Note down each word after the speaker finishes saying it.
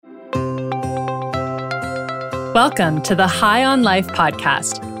Welcome to the High on Life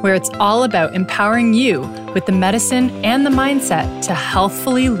podcast, where it's all about empowering you with the medicine and the mindset to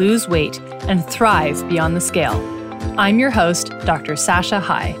healthfully lose weight and thrive beyond the scale. I'm your host, Dr. Sasha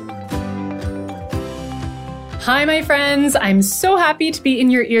High. Hi, my friends. I'm so happy to be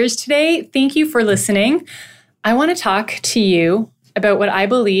in your ears today. Thank you for listening. I want to talk to you about what I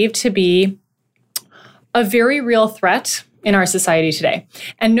believe to be a very real threat in our society today.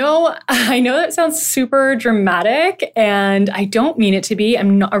 And no, I know that sounds super dramatic, and I don't mean it to be.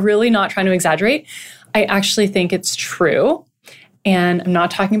 I'm really not trying to exaggerate. I actually think it's true. And I'm not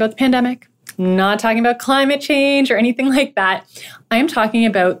talking about the pandemic, not talking about climate change or anything like that. I'm talking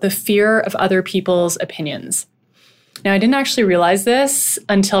about the fear of other people's opinions. Now, I didn't actually realize this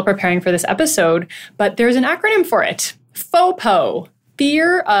until preparing for this episode, but there's an acronym for it. FOPO,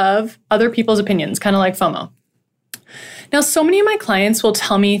 fear of other people's opinions, kind of like FOMO. Now, so many of my clients will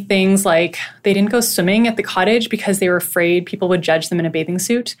tell me things like they didn't go swimming at the cottage because they were afraid people would judge them in a bathing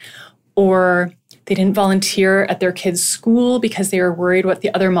suit, or they didn't volunteer at their kids' school because they were worried what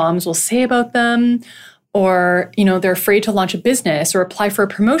the other moms will say about them, or, they're afraid to launch a business or apply for a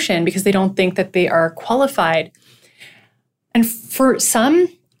promotion because they don't think that they are qualified. And for some,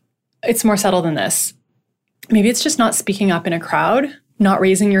 it's more subtle than this. Maybe it's just not speaking up in a crowd, not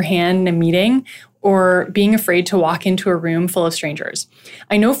raising your hand in a meeting, or being afraid to walk into a room full of strangers.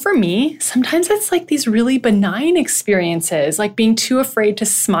 I know for me, sometimes it's like these really benign experiences, like being too afraid to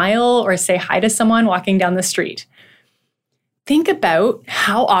smile or say hi to someone walking down the street. Think about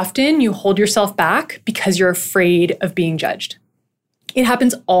how often you hold yourself back because you're afraid of being judged. It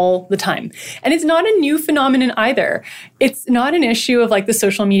happens all the time. And it's not a new phenomenon either. It's not an issue of like the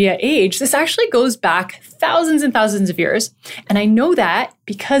social media age. This actually goes back thousands and thousands of years. And I know that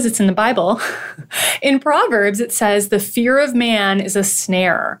because it's in the Bible. In Proverbs, it says, the fear of man is a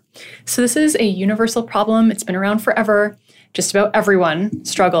snare. So this is a universal problem. It's been around forever. Just about everyone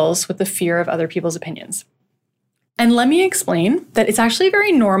struggles with the fear of other people's opinions. And let me explain that it's actually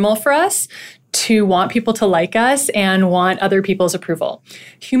very normal for us to want people to like us and want other people's approval.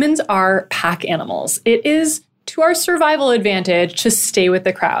 Humans are pack animals. It is to our survival advantage to stay with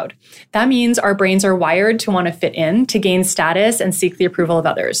the crowd. That means our brains are wired to want to fit in, to gain status and seek the approval of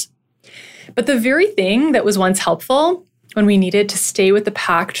others. But the very thing that was once helpful when we needed to stay with the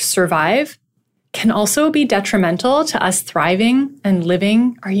pack to survive can also be detrimental to us thriving and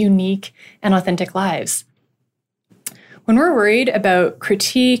living our unique and authentic lives. When we're worried about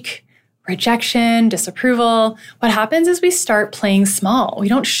critique, rejection, disapproval, what happens is we start playing small. We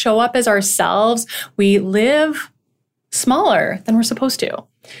don't show up as ourselves. We live smaller than we're supposed to.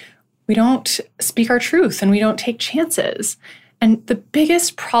 We don't speak our truth and we don't take chances. And the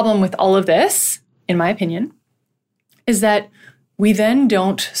biggest problem with all of this, in my opinion, is that we then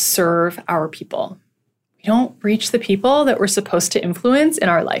don't serve our people. We don't reach the people that we're supposed to influence in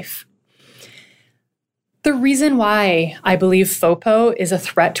our life. The reason why I believe FOPO is a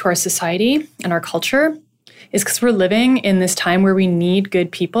threat to our society and our culture is because we're living in this time where we need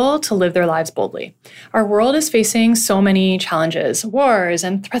good people to live their lives boldly. Our world is facing so many challenges, wars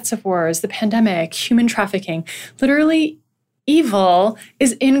and threats of wars, the pandemic, human trafficking. Literally, evil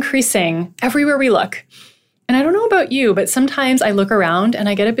is increasing everywhere we look. And I don't know about you, but sometimes I look around and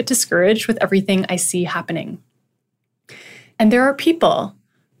I get a bit discouraged with everything I see happening. And there are people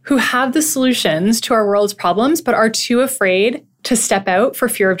who have the solutions to our world's problems, but are too afraid to step out for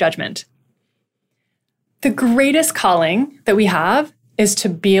fear of judgment. The greatest calling that we have is to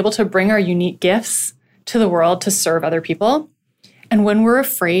be able to bring our unique gifts to the world to serve other people. And when we're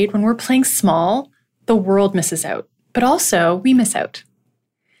afraid, when we're playing small, the world misses out, but also we miss out.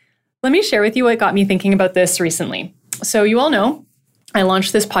 Let me share with you what got me thinking about this recently. So you all know, I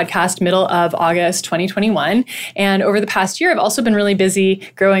launched this podcast middle of August 2021. And over the past year, I've also been really busy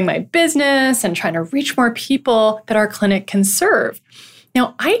growing my business and trying to reach more people that our clinic can serve.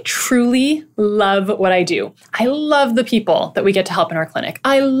 Now, I truly love what I do. I love the people that we get to help in our clinic.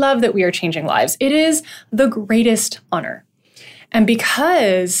 I love that we are changing lives. It is the greatest honor. And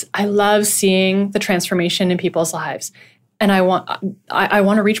because I love seeing the transformation in people's lives, and I want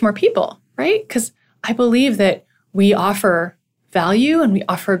to reach more people, right? Because I believe that we offer value and we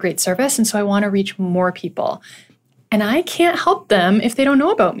offer a great service. And so I want to reach more people. And I can't help them if they don't know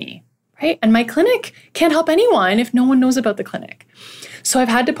about me, right? And my clinic can't help anyone if no one knows about the clinic. So I've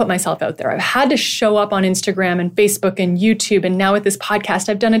had to put myself out there. I've had to show up on Instagram and Facebook and YouTube. And now with this podcast,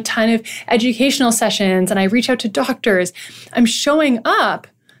 I've done a ton of educational sessions and I reach out to doctors. I'm showing up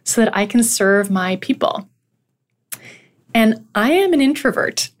so that I can serve my people. And I am an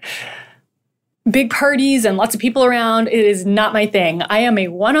introvert. big parties and lots of people around, it is not my thing. I am a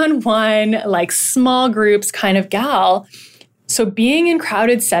one-on-one, like small groups kind of gal. So being in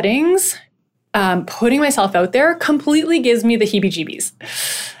crowded settings, putting myself out there completely gives me the heebie-jeebies.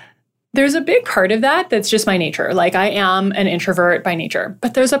 There's a big part of that that's just my nature. Like I am an introvert by nature,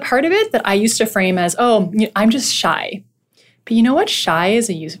 but there's a part of it that I used to frame as, oh, I'm just shy. But you know what shy is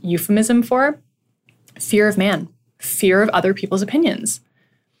a euphemism for? Fear of man, fear of other people's opinions.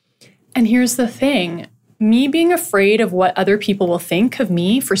 And here's the thing, me being afraid of what other people will think of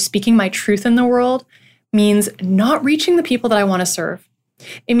me for speaking my truth in the world means not reaching the people that I want to serve.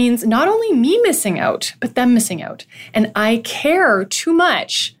 It means not only me missing out, but them missing out. And I care too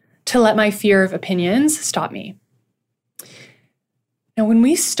much to let my fear of opinions stop me. Now, when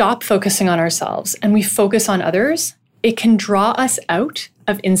we stop focusing on ourselves and we focus on others, it can draw us out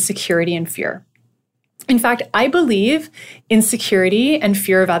of insecurity and fear. In fact, I believe insecurity and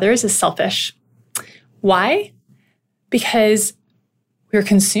fear of others is selfish. Why? Because we're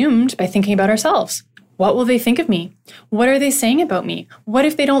consumed by thinking about ourselves. What will they think of me? What are they saying about me? What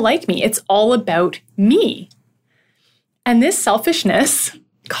if they don't like me? It's all about me. And this selfishness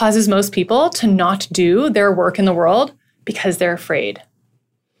causes most people to not do their work in the world because they're afraid.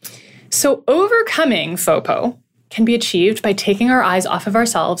 So overcoming FOPO can be achieved by taking our eyes off of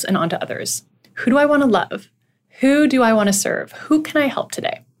ourselves and onto others. Who do I want to love? Who do I want to serve? Who can I help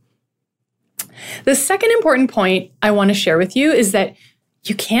today? The second important point I want to share with you is that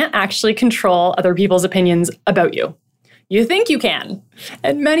you can't actually control other people's opinions about you. You think you can.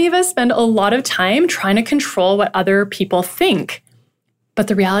 And many of us spend a lot of time trying to control what other people think. But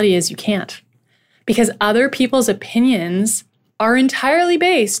the reality is you can't. Because other people's opinions are entirely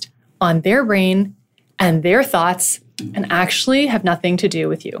based on their brain and their thoughts and actually have nothing to do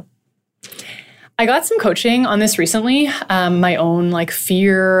with you. I got some coaching on this recently, my own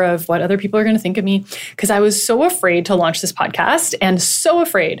fear of what other people are going to think of me, because I was so afraid to launch this podcast and so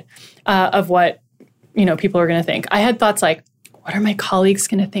afraid of what people are going to think. I had thoughts like, what are my colleagues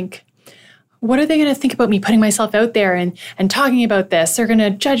going to think? What are they going to think about me putting myself out there and talking about this? They're going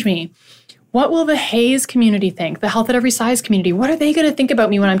to judge me. What will the HAES community think? The Health at Every Size community? What are they going to think about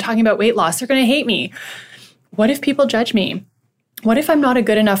me when I'm talking about weight loss? They're going to hate me. What if people judge me? What if I'm not a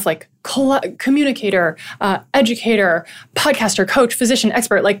good enough communicator, educator, podcaster, coach, physician,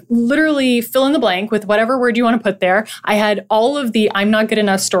 expert, literally fill in the blank with whatever word you want to put there. I had all of the I'm not good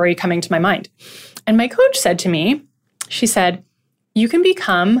enough story coming to my mind. And my coach said to me, she said, you can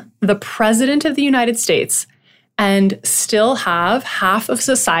become the president of the United States and still have half of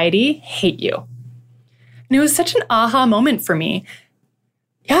society hate you. And it was such an aha moment for me.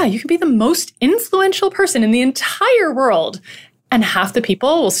 Yeah, you can be the most influential person in the entire world and half the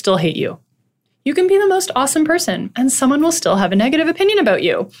people will still hate you. You can be the most awesome person and someone will still have a negative opinion about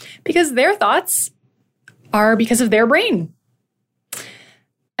you because their thoughts are because of their brain.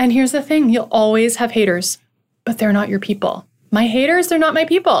 And here's the thing, you'll always have haters, but they're not your people. My haters, they're not my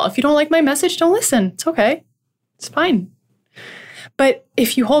people. If you don't like my message, don't listen. It's okay. It's fine. But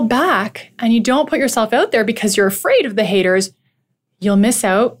if you hold back and you don't put yourself out there because you're afraid of the haters, you'll miss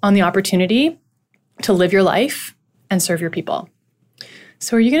out on the opportunity to live your life and serve your people.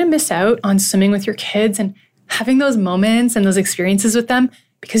 So are you going to miss out on swimming with your kids and having those moments and those experiences with them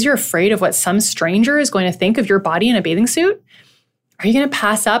because you're afraid of what some stranger is going to think of your body in a bathing suit? Are you going to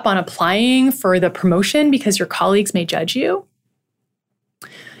pass up on applying for the promotion because your colleagues may judge you?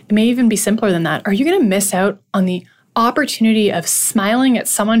 It may even be simpler than that. Are you going to miss out on the opportunity of smiling at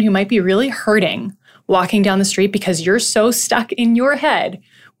someone who might be really hurting walking down the street because you're so stuck in your head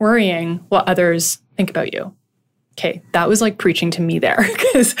worrying what others think about you? Okay, that was preaching to me there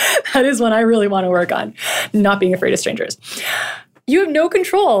because that is what I really want to work on, not being afraid of strangers. You have no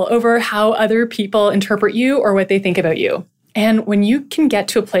control over how other people interpret you or what they think about you. And when you can get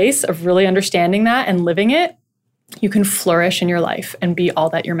to a place of really understanding that and living it, you can flourish in your life and be all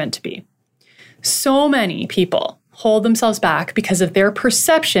that you're meant to be. So many people hold themselves back because of their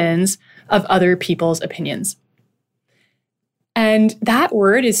perceptions of other people's opinions. And that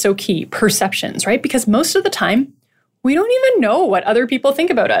word is so key, perceptions, right? Because most of the time, we don't even know what other people think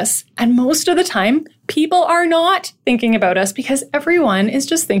about us. And most of the time, people are not thinking about us because everyone is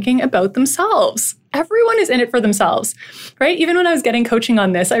just thinking about themselves. Everyone is in it for themselves, right? Even when I was getting coaching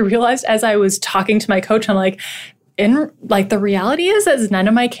on this, I realized as I was talking to my coach, I'm the reality is none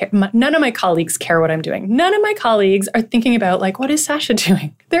of my colleagues care what I'm doing. None of my colleagues are thinking about what is Sasha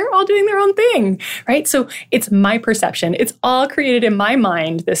doing? They're all doing their own thing, right? So it's my perception. It's all created in my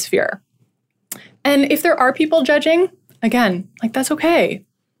mind, this fear. And if there are people judging, again, that's okay.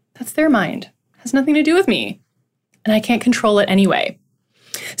 That's their mind. It has nothing to do with me. And I can't control it anyway.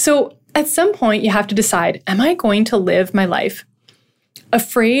 So At some point, you have to decide, am I going to live my life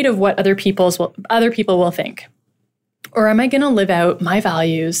afraid of what other people will think? Or am I going to live out my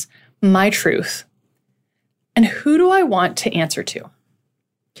values, my truth? And who do I want to answer to?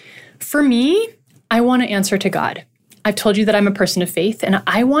 For me, I want to answer to God. I've told you that I'm a person of faith, and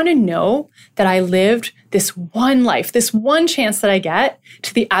I want to know that I lived this one life, this one chance that I get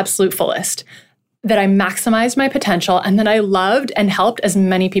to the absolute fullest, that I maximized my potential, and that I loved and helped as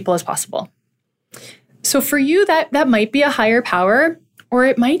many people as possible. So for you, that might be a higher power, or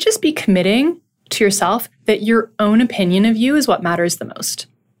it might just be committing to yourself that your own opinion of you is what matters the most.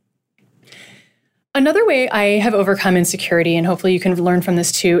 Another way I have overcome insecurity, and hopefully you can learn from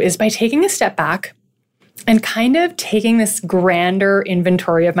this too, is by taking a step back and kind of taking this grander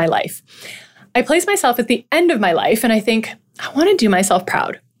inventory of my life. I place myself at the end of my life and I think, I want to do myself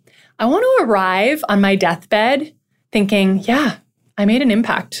proud. I want to arrive on my deathbed thinking, yeah, I made an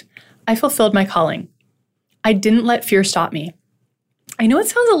impact. I fulfilled my calling. I didn't let fear stop me. I know it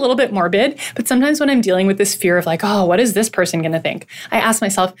sounds a little bit morbid, but sometimes when I'm dealing with this fear of like, oh, what is this person going to think? I ask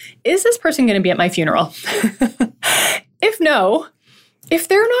myself, is this person going to be at my funeral? If no, if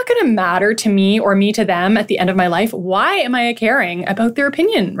they're not going to matter to me or me to them at the end of my life, why am I caring about their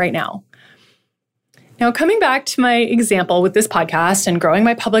opinion right now? Now, coming back to my example with this podcast and growing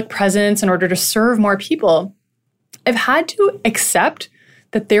my public presence in order to serve more people, I've had to accept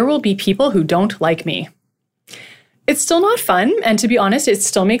that there will be people who don't like me. It's still not fun, and to be honest, it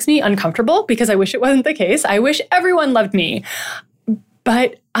still makes me uncomfortable because I wish it wasn't the case. I wish everyone loved me.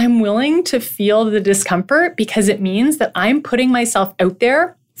 But I'm willing to feel the discomfort because it means that I'm putting myself out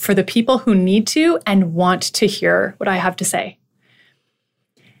there for the people who need to and want to hear what I have to say.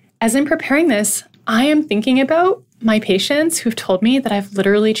 As I'm preparing this, I am thinking about my patients who've told me that I've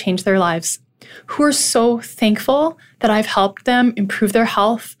literally changed their lives, who are so thankful that I've helped them improve their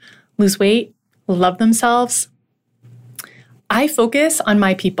health, lose weight, love themselves. I focus on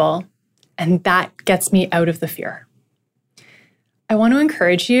my people, and that gets me out of the fear. I want to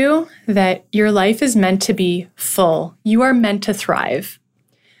encourage you that your life is meant to be full. You are meant to thrive.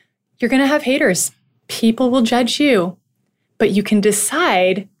 You're going to have haters. People will judge you, but you can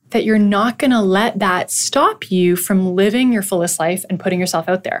decide that you're not going to let that stop you from living your fullest life and putting yourself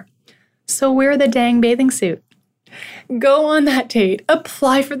out there. So wear the dang bathing suit. Go on that date.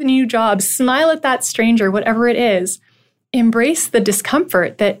 Apply for the new job. Smile at that stranger, whatever it is. Embrace the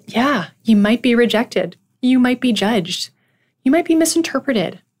discomfort that, yeah, you might be rejected. You might be judged. You might be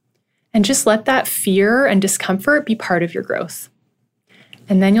misinterpreted. And just let that fear and discomfort be part of your growth.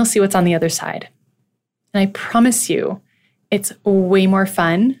 And then you'll see what's on the other side. And I promise you, it's way more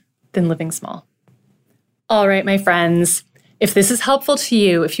fun than living small. All right, my friends, if this is helpful to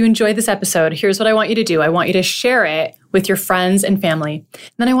you, if you enjoyed this episode, here's what I want you to do. I want you to share it with your friends and family.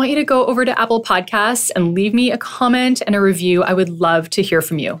 And then I want you to go over to Apple Podcasts and leave me a comment and a review. I would love to hear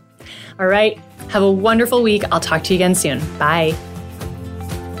from you. All right, have a wonderful week. I'll talk to you again soon. Bye.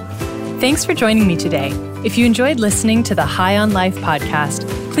 Thanks for joining me today. If you enjoyed listening to the High on Life podcast,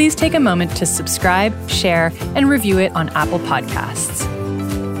 please take a moment to subscribe, share, and review it on Apple Podcasts.